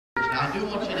I do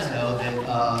want you to know that,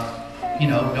 you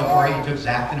know, don't worry, he took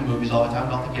Zach to the movies all the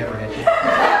time, nothing ever hit you. He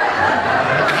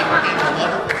became a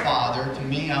wonderful father. To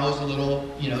me, I was a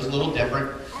little, you know, it was a little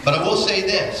different. But I will say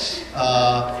this.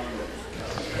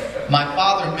 My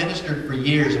father ministered for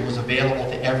years and was available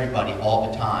to everybody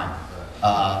all the time.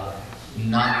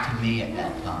 Not to me at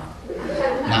that time.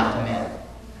 Not to me.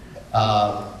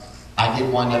 I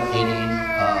did wind up getting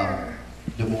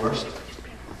divorced.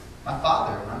 My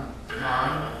father, my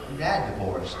mom and dad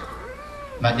divorced.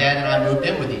 My dad and I moved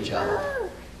in with each other.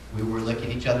 We were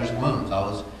licking each other's wounds.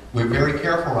 We were very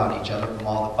careful around each other from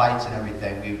all the fights and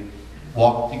everything. We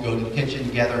walked to go to the kitchen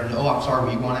together and, oh, I'm sorry,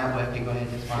 were you going that way? Okay, go ahead,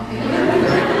 it's fine.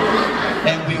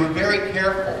 And we were very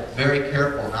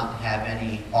careful not to have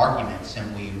any arguments,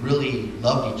 and we really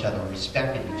loved each other and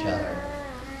respected each other.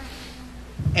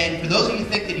 And for those of you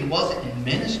who think that he wasn't in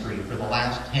ministry for the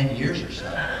last 10 years or so,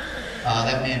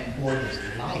 that man poured his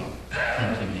life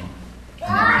into me in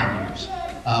that 10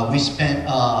 years. We spent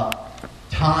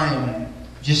time,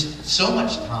 just so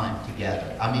much time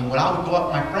together. I mean, when I would go up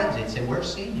with my friends, they'd say,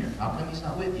 "Where's Senior? How come he's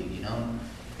not with you?" You know,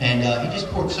 and he just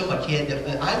poured so much. He had,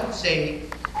 I would say,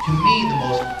 to me,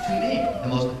 the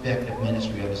most effective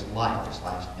ministry of his life this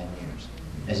last 10 years,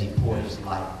 as he poured his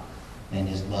life and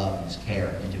his love and his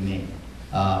care into me.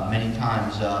 Many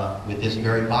times, with this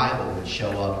very Bible, would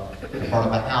show up in front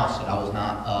of a house that I was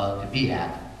not to be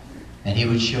at. And he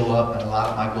would show up, and a lot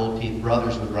of my gold-teeth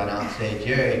brothers would run out and say,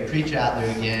 "Jerry, preach out there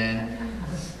again."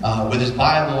 With his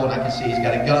Bible, and I can see he's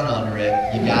got a gun under it.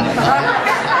 You got to come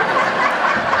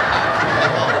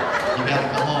home. You got to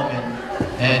come home.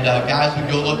 And guys would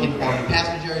go looking for him.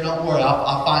 "Pastor Jerry, don't worry,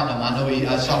 I'll find him. I know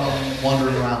I saw him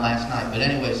wandering around last night." But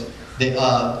anyways,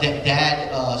 Dad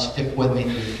stuck with me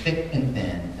through thick and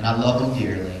thin, and I love him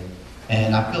dearly.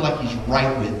 And I feel like he's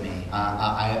right with me.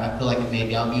 I feel like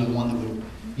maybe I'll be the one that would,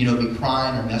 you know, be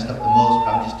crying or messed up the most.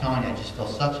 But I'm just telling you, I just feel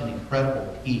such an incredible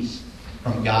peace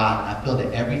from God. And I feel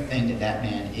that everything that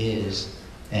man is,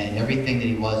 and everything that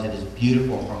he was that is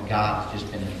beautiful from God has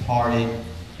just been imparted.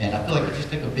 And I feel like he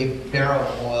just took a big barrel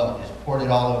of oil and just poured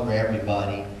it all over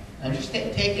everybody. And just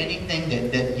take anything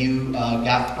that you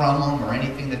got from him, or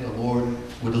anything that the Lord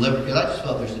would deliver. Because I just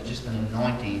felt there's just an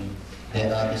anointing that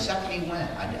the second he went,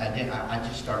 I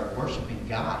just started worshiping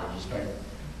God. I just started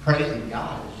praising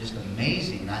God. It was just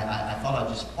amazing. I thought I'd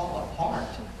just fall apart.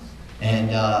 And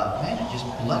man, it just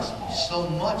blessed me so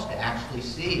much to actually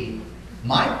see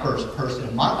my first person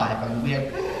in my life. I mean, we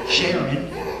had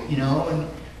Sharon, you know,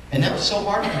 and that was so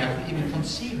hard for me. I couldn't even come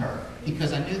see her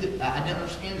because I knew that I didn't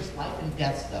understand this life and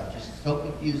death stuff. Just so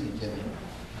confusing to me.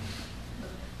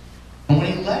 And when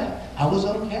he left, I was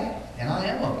okay, and I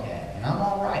am okay, and I'm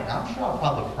all right. And I'm sure I'll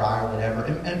probably cry or whatever.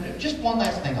 And just one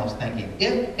last thing I was thinking: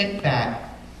 if in fact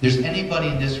there's anybody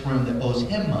in this room that owes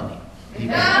him money,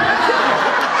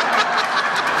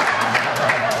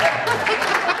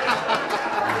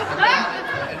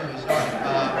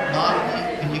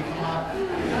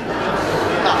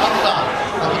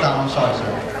 I'm sorry,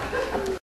 sir.